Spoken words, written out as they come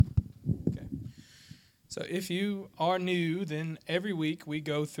So if you are new, then every week we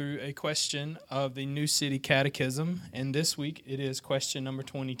go through a question of the New City Catechism, and this week it is question number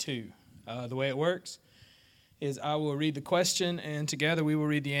 22. The way it works is I will read the question, and together we will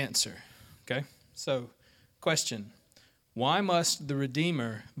read the answer. Okay? So, question: why must the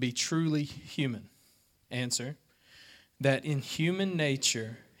Redeemer be truly human? Answer: that in human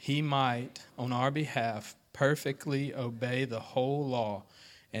nature he might, on our behalf, perfectly obey the whole law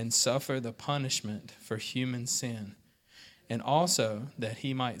and suffer the punishment for human sin, and also that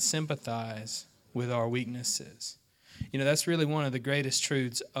he might sympathize with our weaknesses. You know, that's really one of the greatest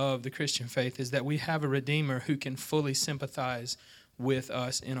truths of the Christian faith, is that we have a Redeemer who can fully sympathize with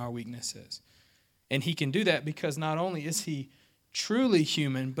us in our weaknesses. And he can do that because not only is he truly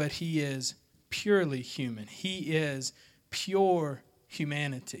human, but he is purely human. He is pure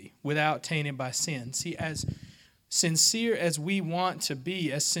humanity without tainted by sin. See, as sincere as we want to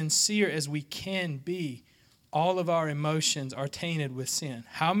be, as sincere as we can be, all of our emotions are tainted with sin.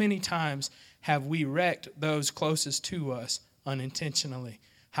 How many times have we wrecked those closest to us unintentionally?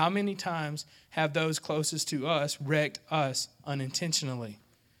 How many times have those closest to us wrecked us unintentionally?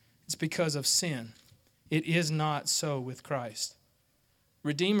 It's because of sin. It is not so with Christ.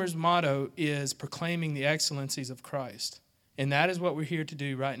 Redeemer's motto is proclaiming the excellencies of Christ. And that is what we're here to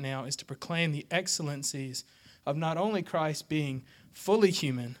do right now, is to proclaim the excellencies of not only Christ being fully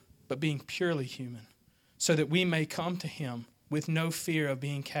human, but being purely human, so that we may come to him with no fear of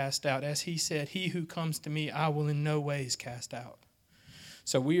being cast out. As he said, "He who comes to me, I will in no ways cast out."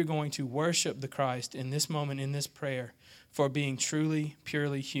 So we are going to worship the Christ in this moment, in this prayer, for being truly,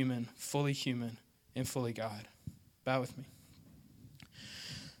 purely human, and fully God. Bow with me.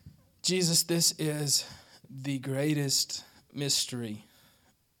 Jesus, this is the greatest mystery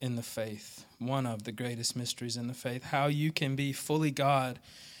in the faith, one of the greatest mysteries in the faith, how you can be fully God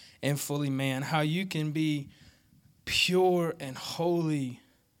and fully man, how you can be pure and holy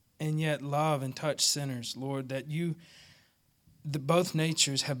and yet love and touch sinners, Lord, that both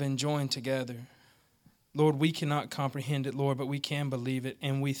natures have been joined together. Lord, we cannot comprehend it, Lord, but we can believe it,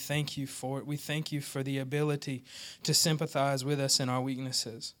 and we thank you for it. We thank you for the ability to sympathize with us in our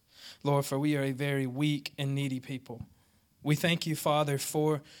weaknesses, Lord, for we are a very weak and needy people. We thank you, Father,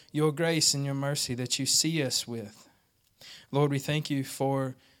 for your grace and your mercy that you see us with. Lord, we thank you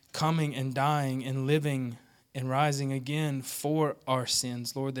for coming and dying and living and rising again for our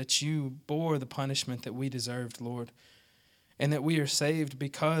sins, Lord, that you bore the punishment that we deserved, Lord, and that we are saved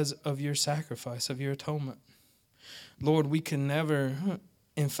because of your sacrifice, of your atonement. Lord, we can never,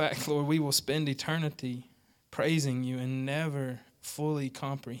 in fact, Lord, we will spend eternity praising you and never fully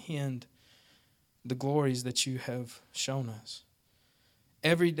comprehend the glories that you have shown us.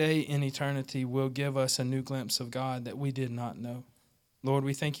 Every day in eternity will give us a new glimpse of God that we did not know. Lord,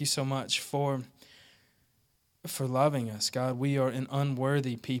 we thank you so much for loving us, God. We are an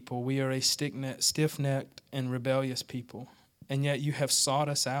unworthy people. We are a stiff-necked and rebellious people. And yet you have sought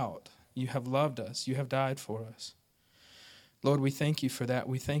us out. You have loved us. You have died for us. Lord, we thank you for that.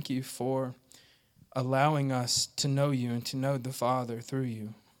 We thank you for allowing us to know you and to know the Father through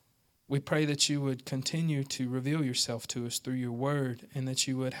you. We pray that you would continue to reveal yourself to us through your word, and that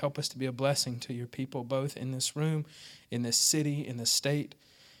you would help us to be a blessing to your people, both in this room, in this city, in the state,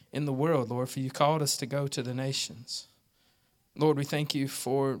 in the world, Lord, for you called us to go to the nations. Lord, we thank you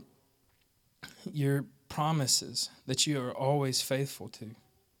for your promises that you are always faithful to.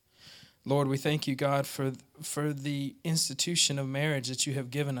 Lord, we thank you, God, for the institution of marriage that you have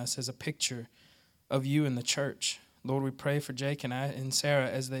given us as a picture of you in the church. Lord, we pray for Jake and Sarah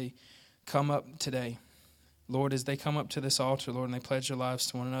as they come up today. Lord, as they come up to this altar, Lord, and they pledge their lives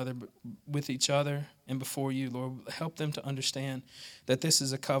to one another, with each other and before you, Lord, help them to understand that this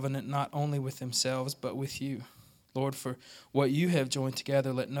is a covenant not only with themselves, but with you. Lord, for what you have joined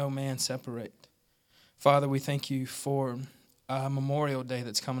together, let no man separate. Father, we thank you for Memorial Day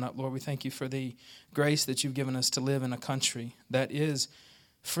that's coming up. Lord, we thank you for the grace that you've given us to live in a country that is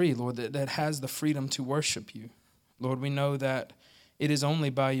free, Lord, that has the freedom to worship you. Lord, we know that it is only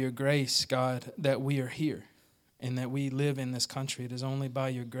by your grace, God, that we are here and that we live in this country. It is only by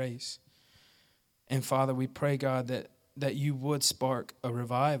your grace. And Father, we pray, God, that you would spark a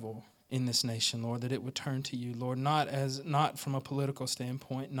revival in this nation, Lord, that it would turn to you, Lord, not from a political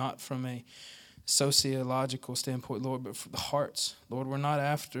standpoint, not from a sociological standpoint, Lord, but for the hearts. Lord, we're not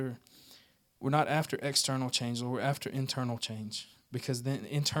after external change, Lord, we're after internal change, because then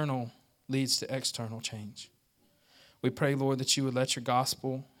internal leads to external change. We pray, Lord, that you would let your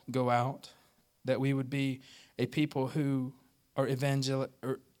gospel go out, that we would be a people who are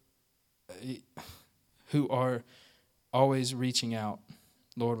who are always reaching out,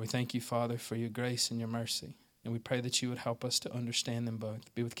 Lord, we thank you, Father, for your grace and your mercy. And we pray that you would help us to understand them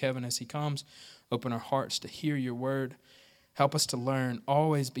both. Be with Kevin as he comes. Open our hearts to hear your word. Help us to learn.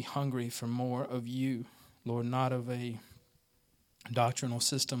 Always be hungry for more of you, Lord, not of a doctrinal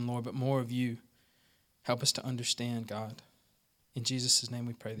system, Lord, but more of you. Help us to understand, God. In Jesus' name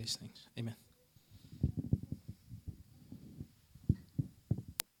we pray these things. Amen.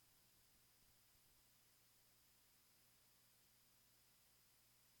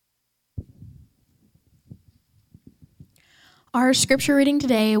 Our scripture reading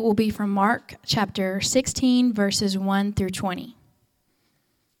today will be from Mark chapter 16, verses 1 through 20.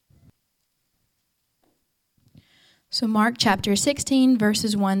 So Mark chapter 16,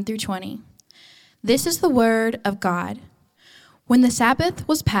 verses 1 through 20. This is the word of God. When the Sabbath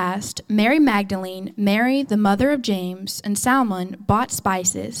was past, Mary Magdalene, Mary the mother of James, and Salmon bought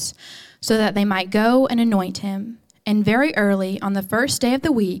spices so that they might go and anoint him. And very early on the first day of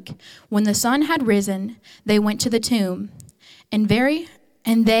the week, when the sun had risen, they went to the tomb. And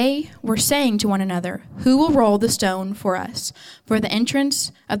they were saying to one another, "Who will roll the stone for us for the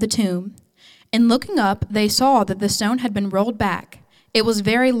entrance of the tomb?" And looking up, they saw that the stone had been rolled back. It was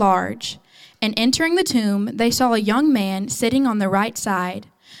very large. And entering the tomb, they saw a young man sitting on the right side,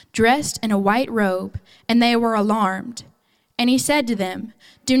 dressed in a white robe, and they were alarmed. And he said to them,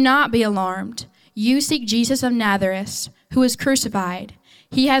 "Do not be alarmed. You seek Jesus of Nazareth, who was crucified.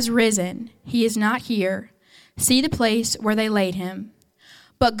 He has risen. He is not here. See the place where they laid him.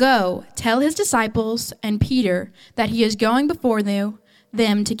 But go, tell his disciples and Peter that he is going before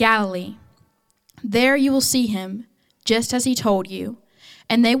them to Galilee. There you will see him, just as he told you."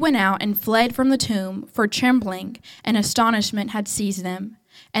 And they went out and fled from the tomb, for trembling and astonishment had seized them.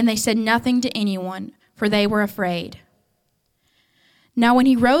 And they said nothing to anyone, for they were afraid. Now when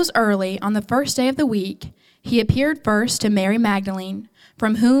he rose early on the first day of the week, he appeared first to Mary Magdalene,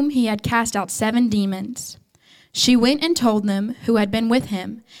 from whom he had cast out 7 demons. She went and told them who had been with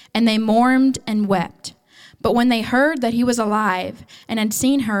him, and they mourned and wept. But when they heard that he was alive and had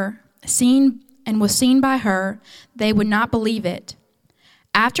was seen by her, they would not believe it.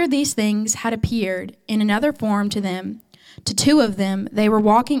 After these things had appeared in another form to them, to 2 of them, they were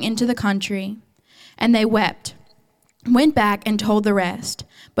walking into the country, and they wept, went back and told the rest,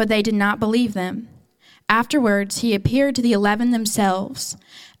 but they did not believe them. Afterwards he appeared to the 11 themselves,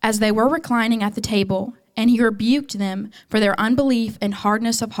 as they were reclining at the table, and he rebuked them for their unbelief and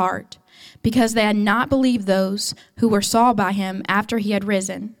hardness of heart, because they had not believed those who were saw by him after he had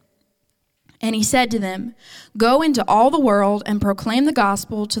risen. And he said to them, "Go into all the world and proclaim the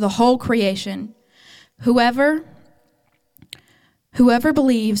gospel to the whole creation. Whoever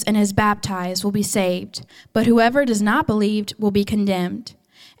believes and is baptized will be saved, but whoever does not believe will be condemned.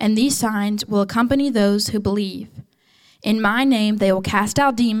 And these signs will accompany those who believe. In my name they will cast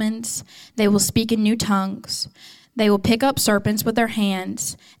out demons, they will speak in new tongues, they will pick up serpents with their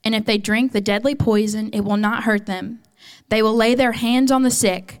hands, and if they drink the deadly poison, it will not hurt them. They will lay their hands on the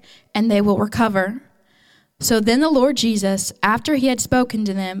sick, and they will recover." So then the Lord Jesus, after he had spoken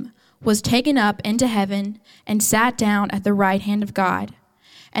to them, was taken up into heaven and sat down at the right hand of God.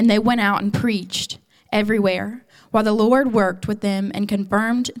 And they went out and preached everywhere, while the Lord worked with them and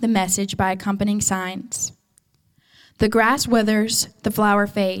confirmed the message by accompanying signs. The grass withers, the flower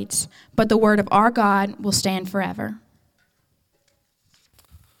fades, but the word of our God will stand forever.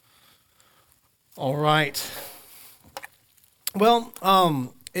 All right. Well,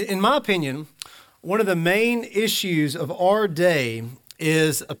 in my opinion, one of the main issues of our day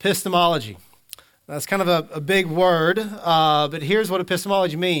is epistemology. That's kind of a big word, but here's what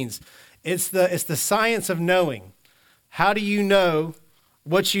epistemology means. It's the science of knowing. How do you know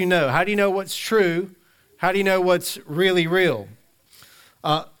what you know? How do you know what's true? How do you know what's really real?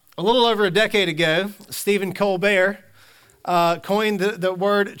 A little over a decade ago, Stephen Colbert coined the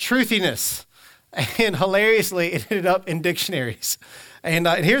word truthiness, and hilariously, it ended up in dictionaries. And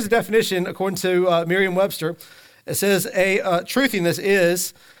here's the definition according to Merriam-Webster. It says, truthiness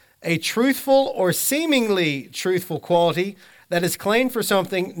is a truthful or seemingly truthful quality that is claimed for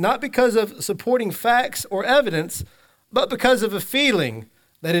something not because of supporting facts or evidence, but because of a feeling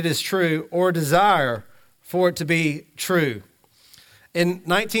that it is true or a desire for it to be true. In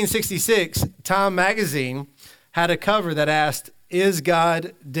 1966, Time magazine had a cover that asked, "Is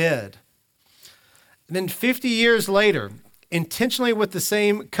God dead?" And then 50 years later, intentionally with the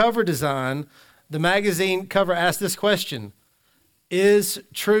same cover design, the magazine cover asked this question: "Is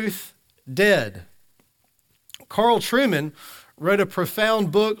truth dead?" Carl Trueman wrote a profound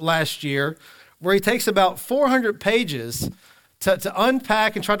book last year where he takes about 400 pages to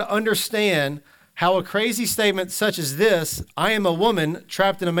unpack and try to understand how a crazy statement such as this, I am a woman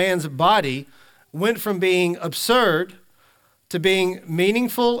trapped in a man's body, went from being absurd to being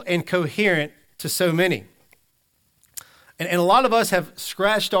meaningful and coherent to so many. And a lot of us have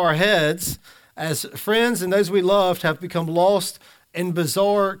scratched our heads as friends and those we loved have become lost in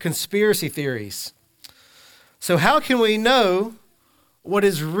bizarre conspiracy theories. So how can we know what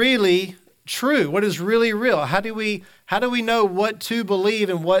is really true, what is really real? How do we know what to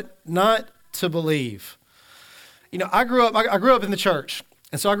believe and what not to believe? You know, I grew up in the church.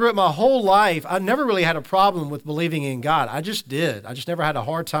 And so I grew up my whole life. I never really had a problem with believing in God. I just did. I just never had a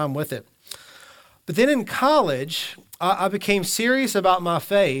hard time with it. But then in college, I became serious about my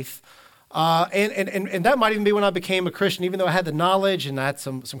faith. And that might even be when I became a Christian, even though I had the knowledge and I had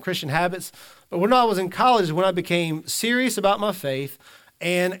some Christian habits. But when I was in college is when I became serious about my faith.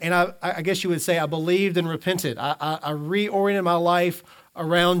 And I guess you would say I believed and repented. I reoriented my life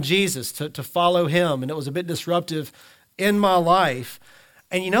around Jesus to follow him. And it was a bit disruptive in my life.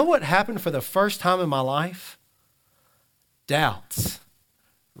 And you know what happened for the first time in my life? Doubts.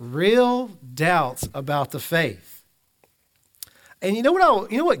 Real doubts about the faith. And you know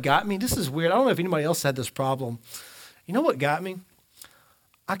what got me? This is weird. I don't know if anybody else had this problem. You know what got me?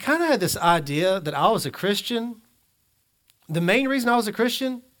 I kind of had this idea that I was a Christian. The main reason I was a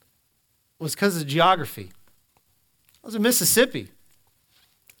Christian was because of geography. I was in Mississippi.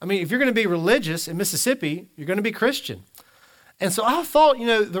 I mean, if you're going to be religious in Mississippi, you're going to be Christian. And so I thought,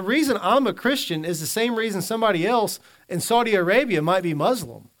 the reason I'm a Christian is the same reason somebody else in Saudi Arabia might be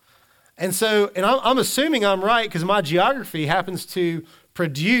Muslim. And I'm assuming I'm right because my geography happens to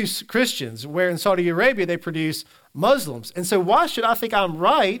produce Christians, where in Saudi Arabia they produce Muslims. And so why should I think I'm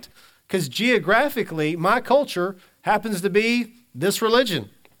right? Because geographically, my culture happens to be this religion.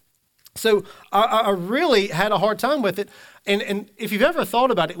 So I really had a hard time with it. And if you've ever thought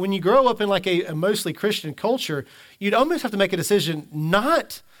about it, when you grow up in like a mostly Christian culture, you'd almost have to make a decision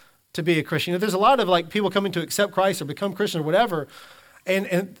not to be a Christian. There's a lot of like people coming to accept Christ or become Christian or whatever.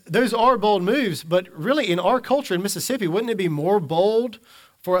 And those are bold moves. But really in our culture in Mississippi, wouldn't it be more bold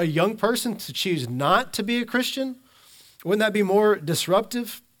for a young person to choose not to be a Christian? Wouldn't that be more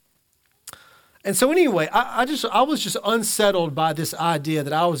disruptive? And so anyway, I was just unsettled by this idea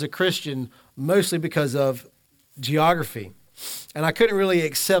that I was a Christian mostly because of geography. And I couldn't really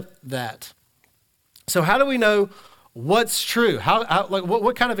accept that. So how do we know what's true?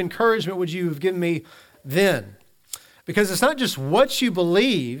 What kind of encouragement would you have given me then? Because it's not just what you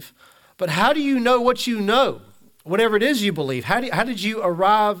believe, but how do you know what you know? Whatever it is you believe, how did you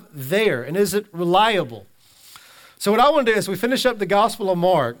arrive there? And is it reliable? So what I want to do as we finish up the Gospel of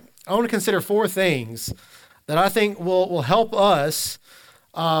Mark, I want to consider 4 things that I think will help us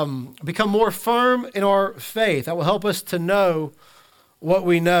become more firm in our faith. That will help us to know what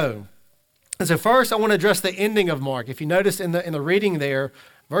we know. And so first, I want to address the ending of Mark. If you notice in the reading there,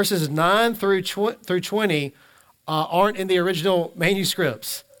 verses 9 through 20 aren't in the original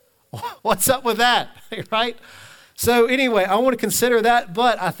manuscripts. What's up with that, right? So anyway, I want to consider that,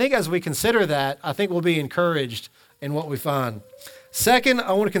 but I think as we consider that, I think we'll be encouraged in what we find. Second,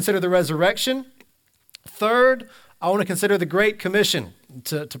 I want to consider the resurrection. Third, I want to consider the Great Commission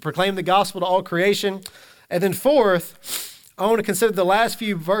to proclaim the gospel to all creation. And then fourth, I want to consider the last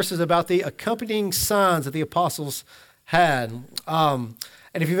few verses about the accompanying signs that the apostles had.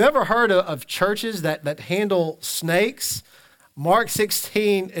 And if you've ever heard of churches that handle snakes, Mark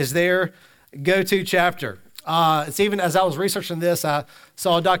 16 is their go-to chapter. It's even, as I was researching this, I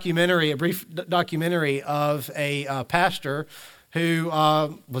saw a brief documentary of a pastor who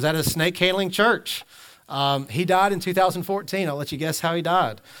was at a snake handling church. He died in 2014. I'll let you guess how he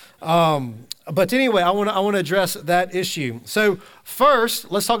died. But anyway, I want to address that issue. So first,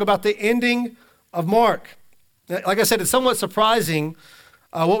 let's talk about the ending of Mark. Like I said, it's somewhat surprising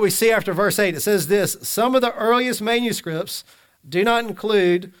what we see after verse 8. It says this: some of the earliest manuscripts do not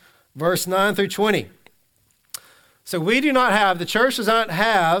include verse 9 through 20. So the church does not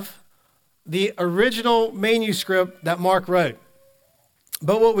have the original manuscript that Mark wrote.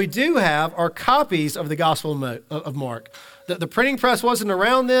 But what we do have are copies of the Gospel of Mark. The printing press wasn't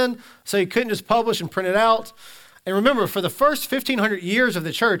around then, so you couldn't just publish and print it out. And remember, for the first 1,500 years of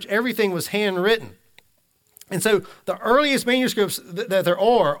the church, everything was handwritten. And so the earliest manuscripts that there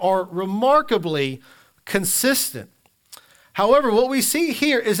are remarkably consistent. However, what we see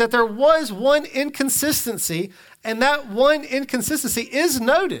here is that there was one inconsistency, and that one inconsistency is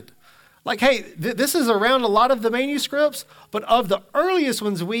noted. Like, hey, this is around a lot of the manuscripts, but of the earliest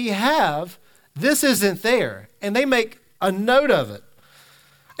ones we have, this isn't there. And they make a note of it.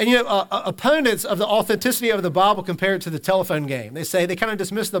 And, opponents of the authenticity of the Bible compare it to the telephone game. They say they kind of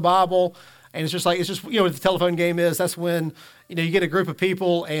dismiss the Bible And it's just, what the telephone game is. That's when, you get a group of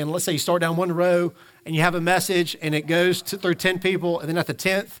people, and let's say you start down one row, and you have a message, and it goes through 10 people, and then at the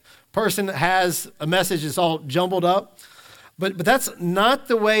 10th person has a message that's all jumbled up. But that's not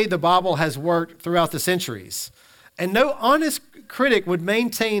the way the Bible has worked throughout the centuries. And no honest critic would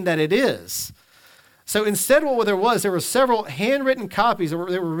maintain that it is. So instead, what there were several handwritten copies that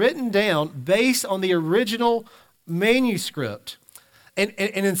were written down based on the original manuscript. And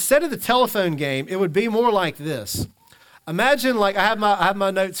instead of the telephone game, it would be more like this. Imagine, I have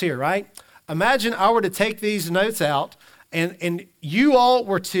my notes here, right? Imagine I were to take these notes out, and you all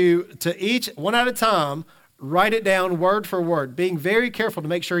were to each, one at a time, write it down word for word, being very careful to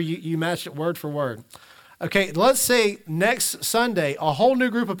make sure you match it word for word. Okay, let's say next Sunday, a whole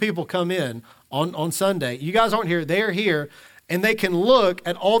new group of people come in on Sunday. You guys aren't here, they're here, and they can look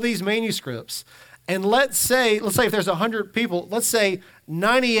at all these manuscripts. And let's say if there's 100 people, let's say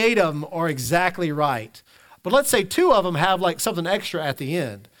 98 of them are exactly right. But let's say 2 of them have something extra at the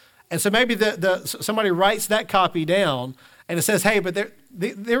end. And so maybe somebody writes that copy down, and it says, hey, but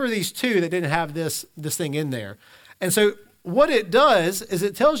there were these 2 that didn't have this thing in there. And so what it does is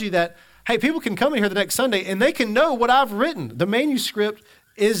it tells you that, hey, people can come in here the next Sunday, and they can know what I've written. The manuscript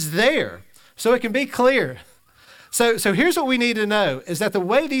is there, so it can be clear. So here's what we need to know, is that the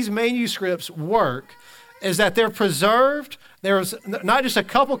way these manuscripts work is that they're preserved. There was not just a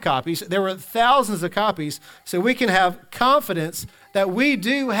couple copies, there were thousands of copies, so we can have confidence that we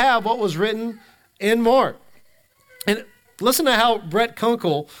do have what was written in Mark. And listen to how Brett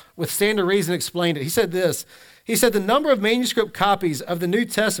Kunkel with Stand to Reason explained it. He said this. He said, the number of manuscript copies of the New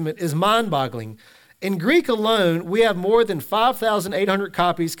Testament is mind-boggling. In Greek alone, we have more than 5,800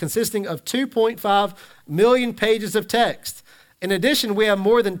 copies consisting of 2.5 million pages of text. In addition, we have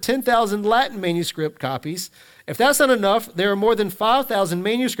more than 10,000 Latin manuscript copies. If that's not enough, there are more than 5,000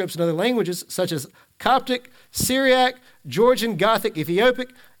 manuscripts in other languages such as Coptic, Syriac, Georgian, Gothic, Ethiopic,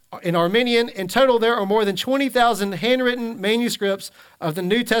 and Armenian. In total, there are more than 20,000 handwritten manuscripts of the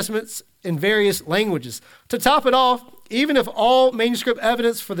New Testaments in various languages. To top it off, even if all manuscript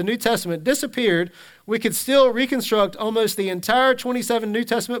evidence for the New Testament disappeared, we could still reconstruct almost the entire 27 New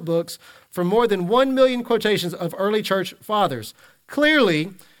Testament books from more than 1 million quotations of early church fathers.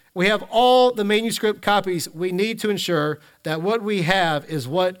 Clearly, we have all the manuscript copies we need to ensure that what we have is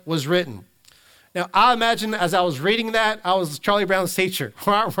what was written. Now, I imagine as I was reading that, I was Charlie Brown's teacher.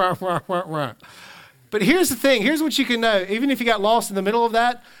 But here's the thing. Here's what you can know. Even if you got lost in the middle of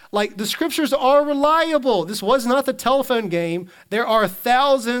that, the scriptures are reliable. This was not the telephone game. There are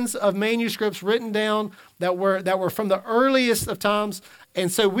thousands of manuscripts written down that were from the earliest of times. And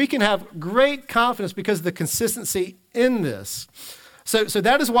so we can have great confidence because of the consistency in this. So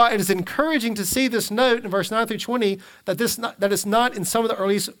that is why it is encouraging to see this note in verse 9 through 20 that it's not in some of the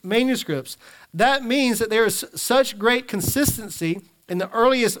earliest manuscripts. That means that there is such great consistency in the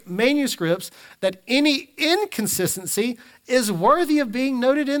earliest manuscripts that any inconsistency is worthy of being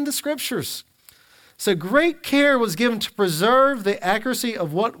noted in the scriptures. So great care was given to preserve the accuracy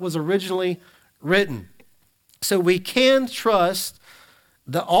of what was originally written. So we can trust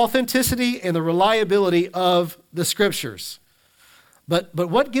the authenticity and the reliability of the scriptures. But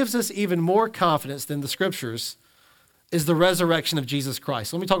what gives us even more confidence than the scriptures is the resurrection of Jesus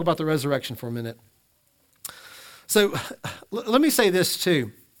Christ. Let me talk about the resurrection for a minute. So let me say this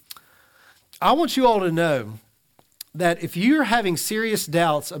too. I want you all to know that if you're having serious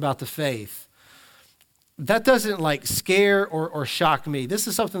doubts about the faith, that doesn't scare or shock me. This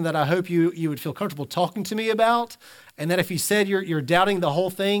is something that I hope you would feel comfortable talking to me about, and that if you said you're doubting the whole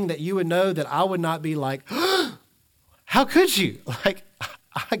thing, that you would know that I would not be like, how could you?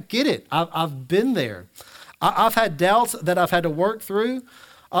 I get it. I've been there. I've had doubts that I've had to work through.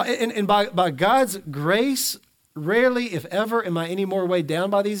 And by God's grace, rarely, if ever, am I any more weighed down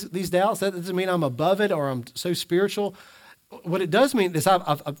by these doubts. That doesn't mean I'm above it or I'm so spiritual. What it does mean is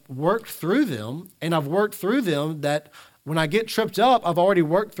I've worked through them, and I've worked through them that when I get tripped up, I've already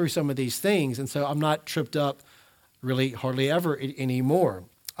worked through some of these things, and so I'm not tripped up really hardly ever anymore.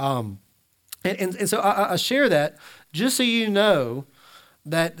 And so I share that just so you know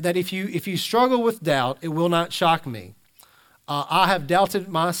that if you struggle with doubt, it will not shock me. I have doubted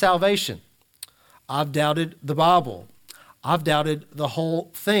my salvation. I've doubted the Bible. I've doubted the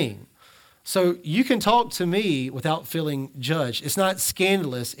whole thing. So you can talk to me without feeling judged. It's not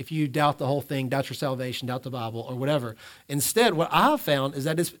scandalous if you doubt the whole thing, doubt your salvation, doubt the Bible, or whatever. Instead, what I've found is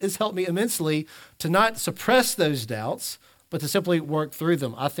that it's helped me immensely to not suppress those doubts, but to simply work through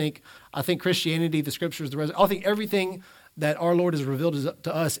them. I think Christianity, the scriptures, I think everything that our Lord has revealed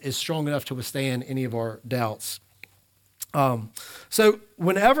to us is strong enough to withstand any of our doubts. So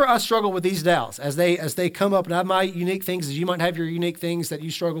whenever I struggle with these doubts, as they come up, and I have my unique things, as you might have your unique things that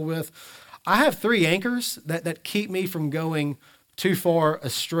you struggle with, I have three anchors that keep me from going too far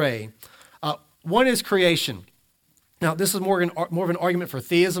astray. One is creation. Now, this is more of an argument for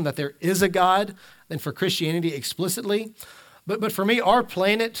theism, that there is a God, than for Christianity explicitly. But for me, our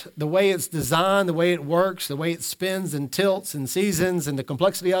planet, the way it's designed, the way it works, the way it spins and tilts and seasons, and the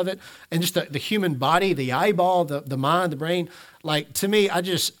complexity of it, and just the human body, the eyeball, the mind, the brain, like, to me,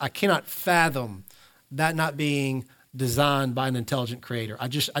 I cannot fathom that not being designed by an intelligent creator. I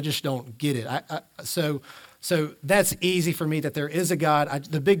just don't get it. So that's easy for me, that there is a God.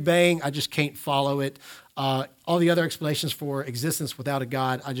 The Big Bang, I just can't follow it. All the other explanations for existence without a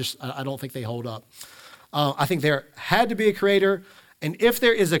God, I don't think they hold up. I think there had to be a creator. And if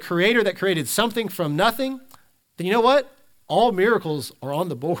there is a creator that created something from nothing, then you know what? All miracles are on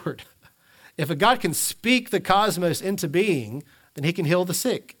the board. If a God can speak the cosmos into being, then he can heal the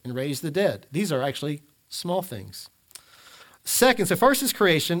sick and raise the dead. These are actually small things. Second, so first is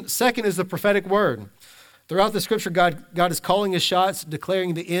creation. Second is the prophetic word. Throughout the scripture, God is calling his shots,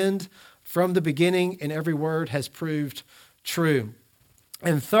 declaring the end from the beginning, and every word has proved true.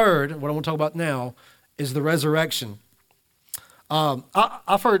 And third, what I want to talk about now, is the resurrection.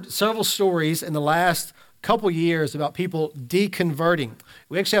 I've heard several stories in the last couple years about people deconverting.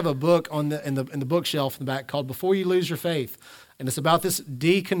 We actually have a book in the bookshelf in the back called Before You Lose Your Faith, and it's about this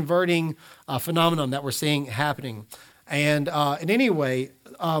deconverting phenomenon that we're seeing happening. And anyway,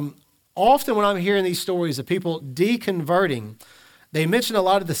 often when I'm hearing these stories of people deconverting, they mention a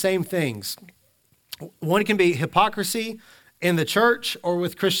lot of the same things. One can be hypocrisy in the church or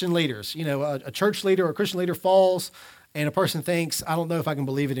with Christian leaders. You know, a church leader or a Christian leader falls and a person thinks, I don't know if I can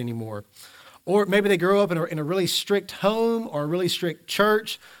believe it anymore. Or maybe they grow up in a really strict home or a really strict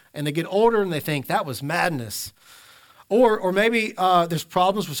church, and they get older and they think that was madness. Or maybe there's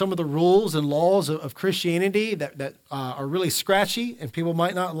problems with some of the rules and laws of Christianity that are really scratchy and people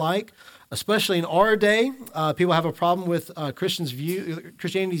might not like. Especially in our day, people have a problem with Christianity's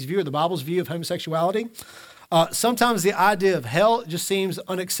view or the Bible's view of homosexuality. Sometimes the idea of hell just seems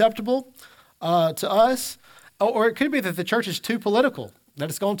unacceptable to us. Or it could be that the church is too political, that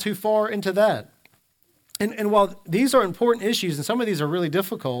it's gone too far into that. And while these are important issues, and some of these are really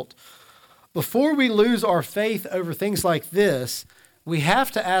difficult, before we lose our faith over things like this, we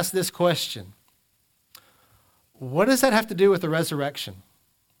have to ask this question. What does that have to do with the resurrection?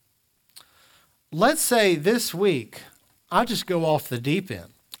 Let's say this week, I just go off the deep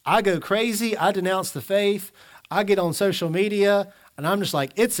end. I go crazy, I denounce the faith, I get on social media, and I'm just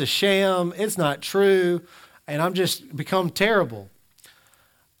like, it's a sham, it's not true, and I'm just become terrible.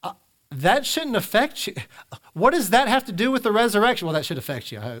 That shouldn't affect you. What does that have to do with the resurrection? Well, that should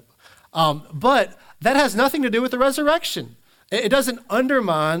affect you, I hope. But that has nothing to do with the resurrection. It doesn't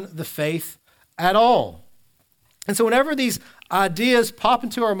undermine the faith at all. And so whenever these ideas pop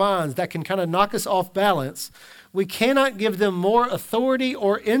into our minds that can kind of knock us off balance, we cannot give them more authority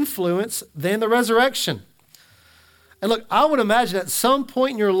or influence than the resurrection. And look, I would imagine at some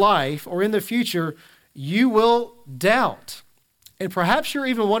point in your life or in the future, you will doubt. And perhaps you're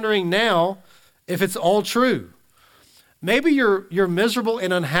even wondering now if it's all true. Maybe you're miserable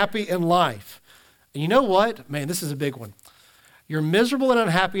and unhappy in life. And you know what? Man, this is a big one. You're miserable and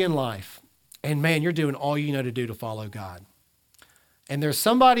unhappy in life. And man, you're doing all you know to do to follow God. And there's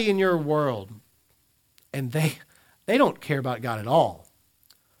somebody in your world, and they don't care about God at all.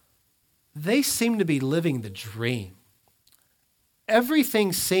 They seem to be living the dream.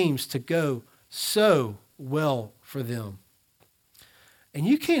 Everything seems to go so well for them. And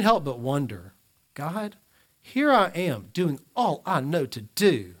you can't help but wonder, God, here I am doing all I know to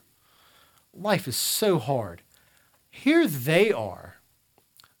do. Life is so hard. Here they are.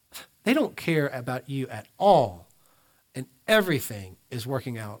 They don't care about you at all. And everything is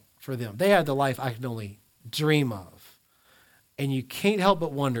working out for them. They have the life I can only dream of. And you can't help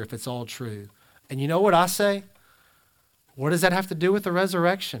but wonder if it's all true. And you know what I say? What does that have to do with the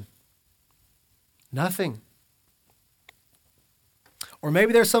resurrection? Nothing. Or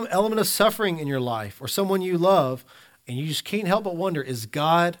maybe there's some element of suffering in your life or someone you love, and you just can't help but wonder, is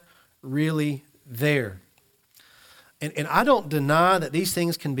God really there? And I don't deny that these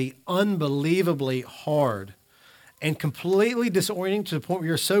things can be unbelievably hard and completely disorienting to the point where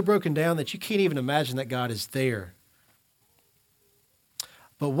you're so broken down that you can't even imagine that God is there.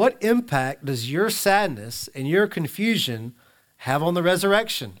 But what impact does your sadness and your confusion have on the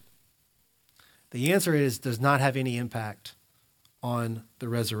resurrection? The answer is, does not have any impact on the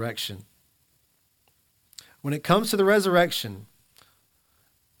resurrection. When it comes to the resurrection,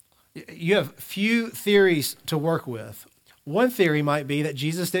 you have few theories to work with. One theory might be that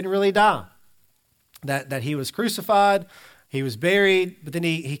Jesus didn't really die, that he was crucified, he was buried, but then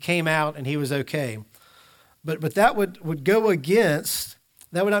he came out and he was okay. But that would go against,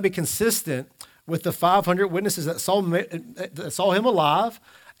 that would not be consistent with the 500 witnesses that saw him alive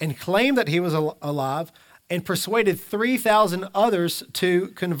and claimed that he was alive and persuaded 3,000 others to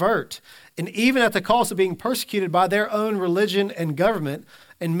convert. And even at the cost of being persecuted by their own religion and government,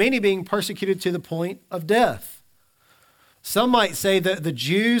 and many being persecuted to the point of death. Some might say that the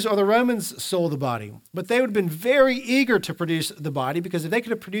Jews or the Romans sold the body, but they would have been very eager to produce the body, because if they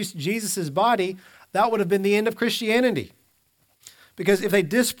could have produced Jesus' body, that would have been the end of Christianity. Because if they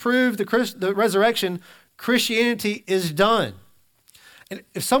disprove the resurrection, Christianity is done. And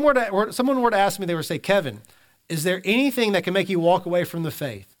if someone were to ask me, they would say, Kevin, is there anything that can make you walk away from the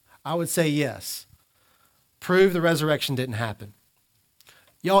faith? I would say yes. Prove the resurrection didn't happen.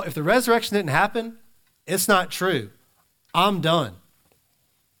 Y'all, if the resurrection didn't happen, it's not true. I'm done.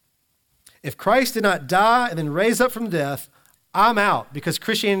 If Christ did not die and then raise up from death, I'm out, because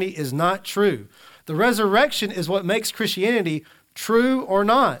Christianity is not true. The resurrection is what makes Christianity true or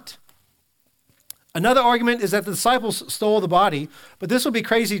not. Another argument is that the disciples stole the body, but this would be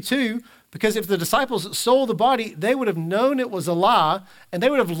crazy too, because if the disciples stole the body, they would have known it was a lie, and they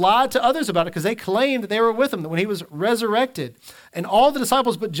would have lied to others about it, because they claimed that they were with him when he was resurrected. And all the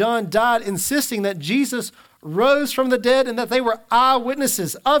disciples but John died, insisting that Jesus rose from the dead and that they were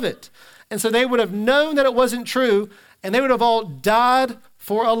eyewitnesses of it. And so they would have known that it wasn't true, and they would have all died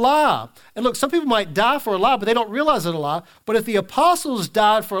for a lie. And look, some people might die for a lie, but they don't realize it's a lie. But if the apostles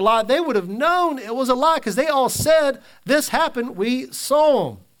died for a lie, they would have known it was a lie, because they all said, this happened, we saw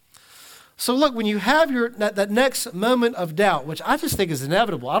them. So look, when you have that next moment of doubt, which I just think is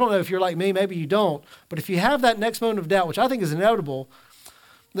inevitable. I don't know if you're like me, maybe you don't. But if you have that next moment of doubt, which I think is inevitable,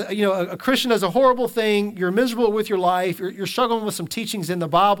 you know, a Christian does a horrible thing, you're miserable with your life, you're struggling with some teachings in the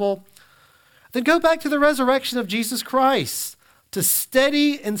Bible, then go back to the resurrection of Jesus Christ to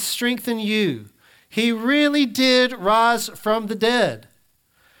steady and strengthen you. He really did rise from the dead.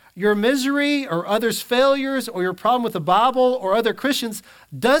 Your misery or others' failures or your problem with the Bible or other Christians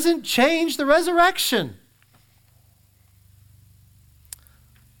doesn't change the resurrection.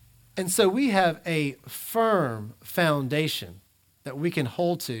 And so we have a firm foundation that we can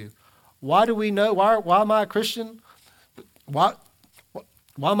hold to. Why do we know? Why am I a Christian? Why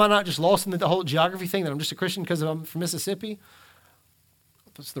am I not just lost in the whole geography thing, that I'm just a Christian because I'm from Mississippi?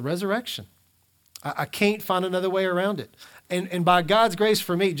 It's the resurrection. I can't find another way around it. And by God's grace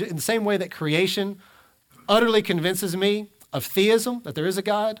for me, in the same way that creation utterly convinces me of theism, that there is a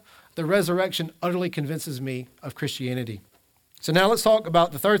God, the resurrection utterly convinces me of Christianity. So now let's talk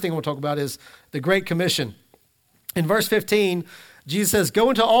about the third thing we'll talk about is the Great Commission. In verse 15, Jesus says, "Go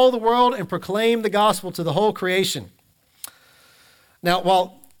into all the world and proclaim the gospel to the whole creation." Now,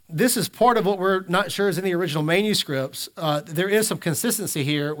 while this is part of what we're not sure is in the original manuscripts, there is some consistency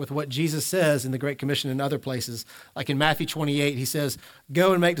here with what Jesus says in the Great Commission in other places. Like in Matthew 28, he says,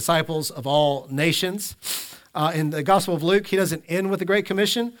 "Go and make disciples of all nations." In the Gospel of Luke, he doesn't end with the Great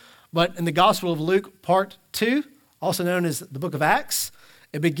Commission, but in the Gospel of Luke, part 2, also known as the book of Acts,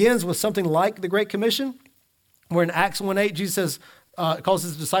 it begins with something like the Great Commission, where in Acts 1:8, Jesus says, calls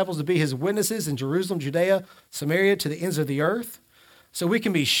his disciples to be his witnesses in Jerusalem, Judea, Samaria, to the ends of the earth. So we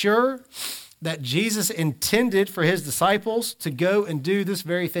can be sure that Jesus intended for his disciples to go and do this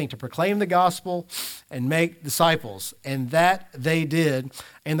very thing, to proclaim the gospel and make disciples. And that they did.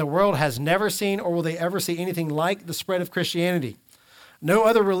 And the world has never seen or will they ever see anything like the spread of Christianity. No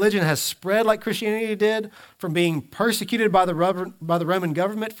other religion has spread like Christianity did, from being persecuted by the Roman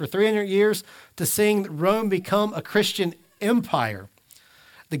government for 300 years to seeing Rome become a Christian empire.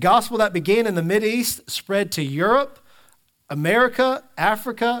 The gospel that began in the Mideast spread to Europe, America,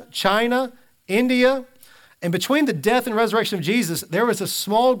 Africa, China, India. And between the death and resurrection of Jesus, there was a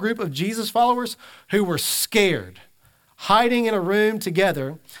small group of Jesus followers who were scared, hiding in a room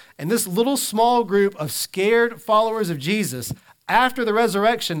together. And this little small group of scared followers of Jesus, after the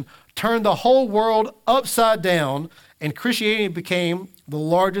resurrection, turned the whole world upside down, and Christianity became the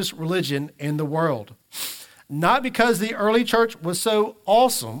largest religion in the world. Not because the early church was so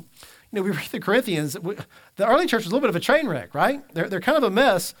awesome. You know, we read the Corinthians, the early church was a little bit of a train wreck, right? They're kind of a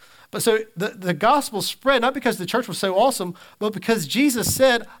mess. But so the gospel spread, not because the church was so awesome, but because Jesus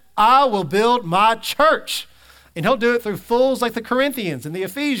said, "I will build my church." And he'll do it through fools like the Corinthians and the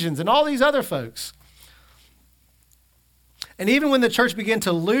Ephesians and all these other folks. And even when the church began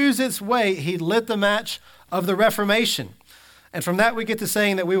to lose its way, he lit the match of the Reformation. And from that we get to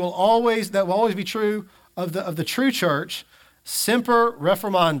saying that will always be true of the true church, semper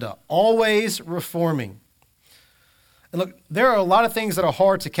reformanda, always reforming. And look, there are a lot of things that are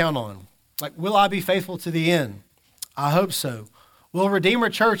hard to count on. Like, will I be faithful to the end? I hope so. Will Redeemer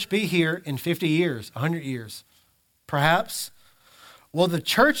Church be here in 50 years, 100 years? Perhaps. Will the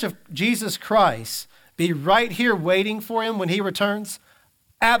Church of Jesus Christ be right here waiting for him when he returns?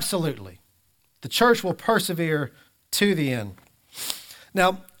 Absolutely. The church will persevere to the end.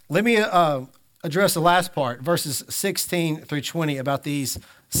 Now, let me address the last part, verses 16 through 20, about these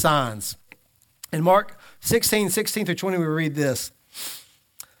signs. In Mark 16 through 20, we read this.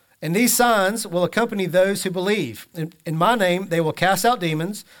 And these signs will accompany those who believe. In my name, they will cast out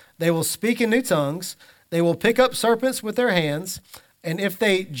demons. They will speak in new tongues. They will pick up serpents with their hands. And if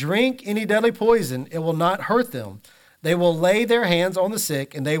they drink any deadly poison, it will not hurt them. They will lay their hands on the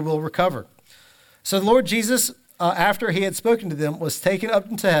sick, and they will recover. So the Lord Jesus, after he had spoken to them, was taken up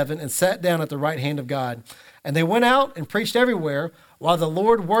into heaven and sat down at the right hand of God. And they went out and preached everywhere, while the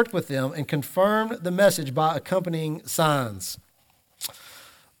Lord worked with them and confirmed the message by accompanying signs.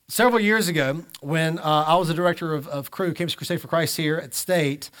 Several years ago, when I was the director of Cru, Campus Crusade for Christ here at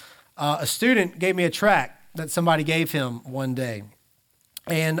State, a student gave me a tract that somebody gave him one day.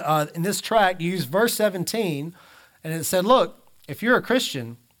 And in this tract, you used verse 17, and it said, look, if you're a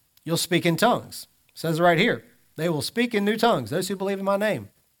Christian, you'll speak in tongues. It says right here, they will speak in new tongues, those who believe in my name,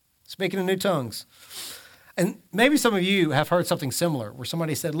 speaking in new tongues. And maybe some of you have heard something similar, where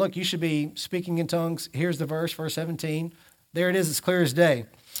somebody said, look, you should be speaking in tongues. Here's the verse 17. There it is, it's clear as day.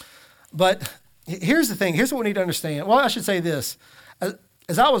 But here's the thing. Here's what we need to understand. Well, I should say this.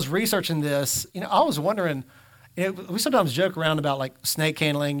 As I was researching this, I was wondering, we sometimes joke around about like snake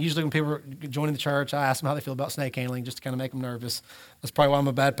handling. Usually when people are joining the church, I ask them how they feel about snake handling just to kind of make them nervous. That's probably why I'm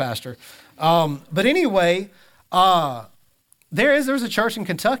a bad pastor. But anyway, there's a church in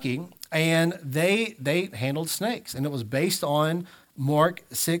Kentucky, and they handled snakes, and it was based on Mark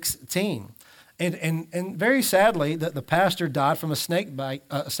 16. And very sadly, the pastor died from a snake bite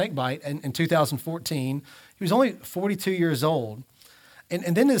in 2014. He was only 42 years old.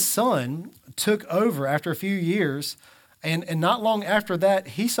 And then his son took over after a few years, and not long after that,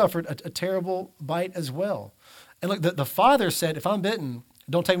 he suffered a terrible bite as well. And look, the father said, if I'm bitten,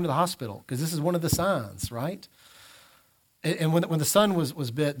 don't take me to the hospital, because this is one of the signs, right? And when the son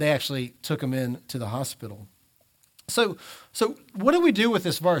was bit, they actually took him in to the hospital. So what do we do with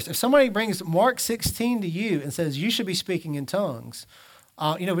this verse? If somebody brings Mark 16 to you and says you should be speaking in tongues,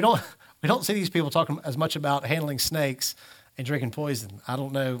 we don't see these people talking as much about handling snakes and drinking poison. I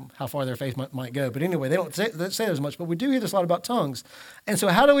don't know how far their faith might go, but anyway, they don't say as much. But we do hear this a lot about tongues. And so,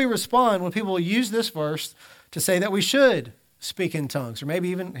 how do we respond when people use this verse to say that we should speak in tongues or maybe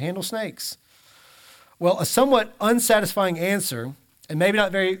even handle snakes? Well, a somewhat unsatisfying answer, and maybe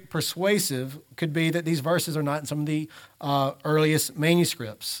not very persuasive, could be that these verses are not in some of the earliest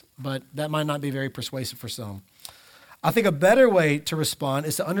manuscripts, but that might not be very persuasive for some. I think a better way to respond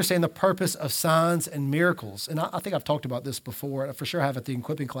is to understand the purpose of signs and miracles. And I think I've talked about this before. I for sure have at the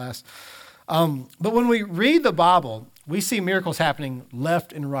equipping class. But when we read the Bible, we see miracles happening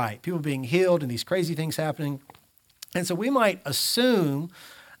left and right, people being healed and these crazy things happening. And so we might assume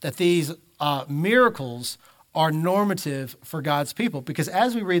that these miracles are normative for God's people, because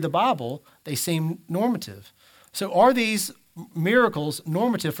as we read the Bible, they seem normative. So are these miracles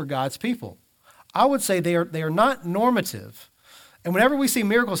normative for God's people? I would say they are not normative. And whenever we see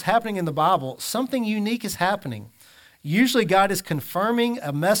miracles happening in the Bible, something unique is happening. Usually God is confirming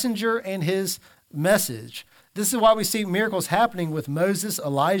a messenger and his message. This is why we see miracles happening with Moses,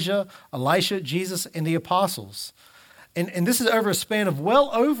 Elijah, Elisha, Jesus, and the apostles. And this is over a span of well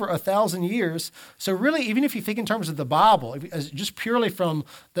over 1,000 years. So really, even if you think in terms of the Bible, just purely from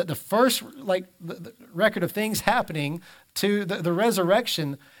the first the record of things happening to the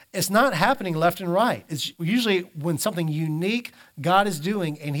resurrection, it's not happening left and right. It's usually when something unique God is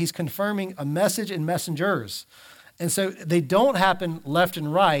doing and he's confirming a message and messengers. And so they don't happen left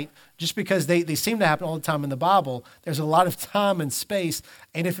and right just because they seem to happen all the time in the Bible. There's a lot of time and space.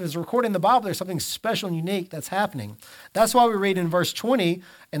 And if it's recorded in the Bible, there's something special and unique that's happening. That's why we read in verse 20,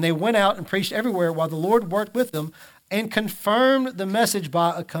 and they went out and preached everywhere while the Lord worked with them and confirmed the message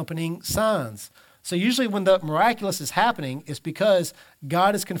by accompanying signs. So usually when the miraculous is happening, it's because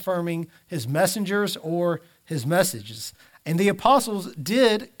God is confirming his messengers or his messages. And the apostles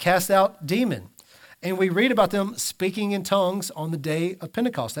did cast out demons. And we read about them speaking in tongues on the day of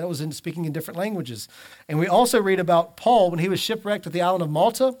Pentecost. That was in speaking in different languages. And we also read about Paul when he was shipwrecked at the island of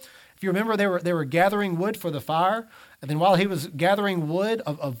Malta. If you remember, they were gathering wood for the fire. And then while he was gathering wood,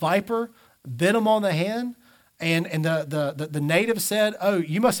 a viper bit him on the hand. and the native said, oh,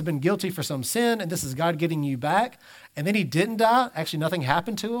 you must have been guilty for some sin, and this is God getting you back. And then he didn't die. Actually, nothing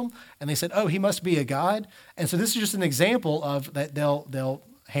happened to him. And they said, oh, he must be a god. And so this is just an example of that they'll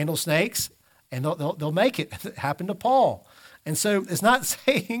handle snakes, and they'll make it. It happened to Paul. And so it's not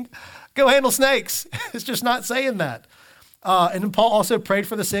saying, go handle snakes. It's just not saying that. And then Paul also prayed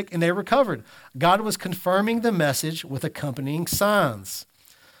for the sick, and they recovered. God was confirming the message with accompanying signs.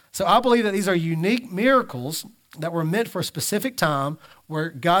 So I believe that these are unique miracles that were meant for a specific time where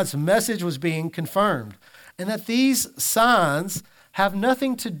God's message was being confirmed. And that these signs have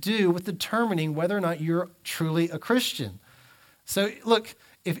nothing to do with determining whether or not you're truly a Christian. So look,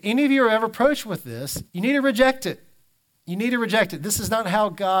 if any of you are ever approached with this, you need to reject it. You need to reject it. This is not how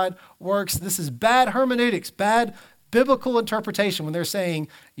God works. This is bad hermeneutics, bad biblical interpretation when they're saying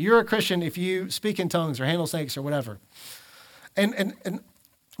you're a Christian if you speak in tongues or handle snakes or whatever. And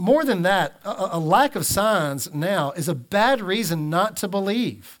more than that, a lack of signs now is a bad reason not to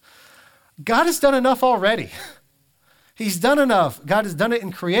believe. God has done enough already. He's done enough. God has done it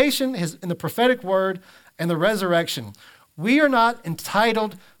in creation, in the prophetic word, and the resurrection. We are not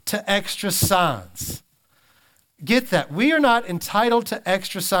entitled to extra signs. Get that. We are not entitled to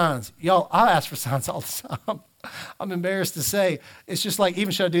extra signs. Y'all, I ask for signs all the time. I'm embarrassed to say. It's just like,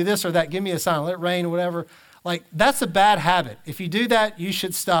 even should I do this or that? Give me a sign. Let it rain or whatever. Like, that's a bad habit. If you do that, you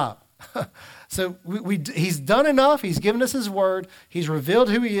should stop. So he's done enough. He's given us his word. He's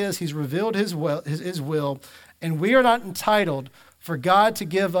revealed who he is. He's revealed his will. And we are not entitled for God to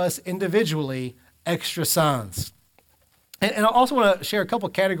give us individually extra signs. And I also want to share a couple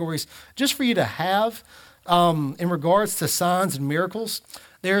of categories just for you to have in regards to signs and miracles.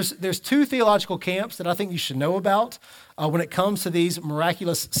 There's two theological camps that I think you should know about when it comes to these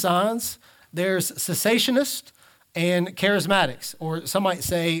miraculous signs. There's cessationists and charismatics, or some might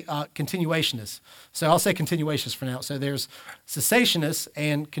say continuationists. So I'll say continuationists for now. So there's cessationists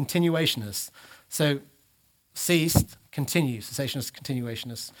and continuationists. So ceased, continue, cessationists,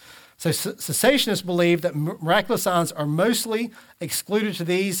 continuationists. So cessationists believe that miraculous signs are mostly excluded to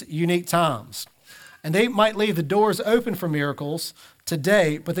these unique times. And they might leave the doors open for miracles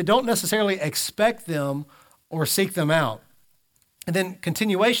today, but they don't necessarily expect them or seek them out. And then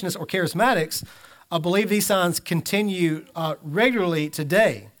continuationists or charismatics believe these signs continue regularly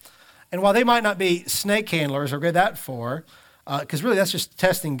today. And while they might not be snake handlers or go that far, because really that's just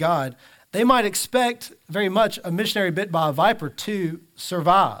testing God, they might expect very much a missionary bit by a viper to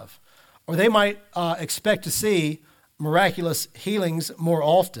survive. Or they might expect to see miraculous healings more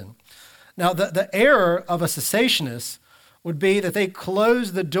often. Now, the error of a cessationist would be that they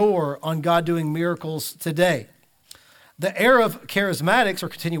close the door on God doing miracles today. The error of charismatics or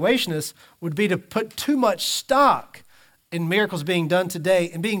continuationists would be to put too much stock in miracles being done today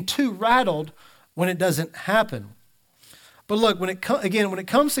and being too rattled when it doesn't happen. But look, when it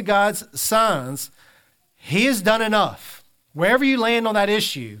comes to God's signs, he has done enough. Wherever you land on that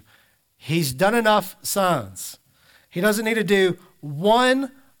issue, he's done enough signs. He doesn't need to do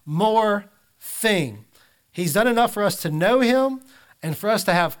one more thing. He's done enough for us to know him and for us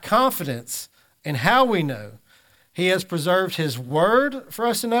to have confidence in how we know. He has preserved his word for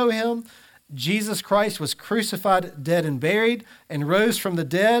us to know him. Jesus Christ was crucified, dead, and buried, and rose from the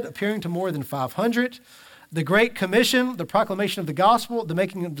dead, appearing to more than 500. The Great Commission, the proclamation of the gospel, the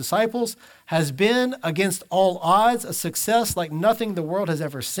making of disciples, has been, against all odds, a success like nothing the world has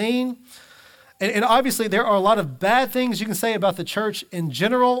ever seen. And obviously, there are a lot of bad things you can say about the church in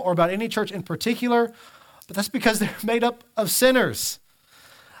general or about any church in particular, but that's because they're made up of sinners.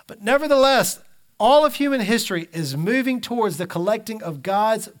 But nevertheless, all of human history is moving towards the collecting of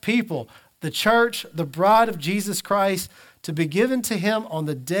God's people, the church, the bride of Jesus Christ, to be given to him on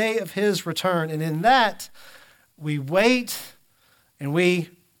the day of his return. And in that, we wait and we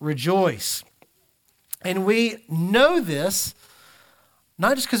rejoice. And we know this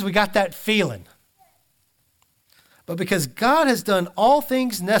not just because we got that feeling, but because God has done all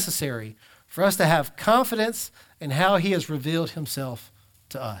things necessary for us to have confidence in how he has revealed himself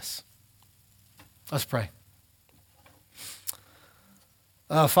to us. Let's pray.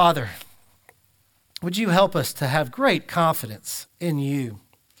 Father, would you help us to have great confidence in you?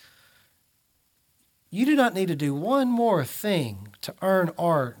 You do not need to do one more thing to earn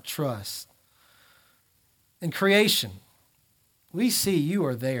our trust. In creation, we see you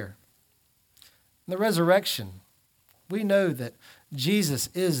are there. In the resurrection, we know that Jesus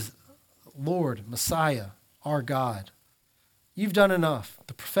is Lord, Messiah, our God. You've done enough.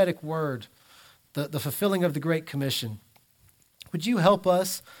 The prophetic word, the fulfilling of the Great Commission. Would you help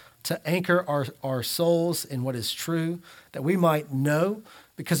us to anchor our souls in what is true, that we might know?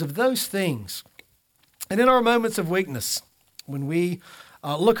 Because of those things, And in our moments of weakness, when we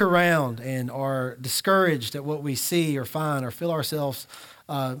look around and are discouraged at what we see or find or feel ourselves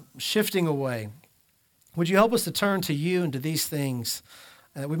shifting away, would you help us to turn to you and to these things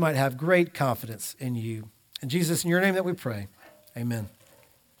that we might have great confidence in you? In Jesus, in your name that we pray, amen.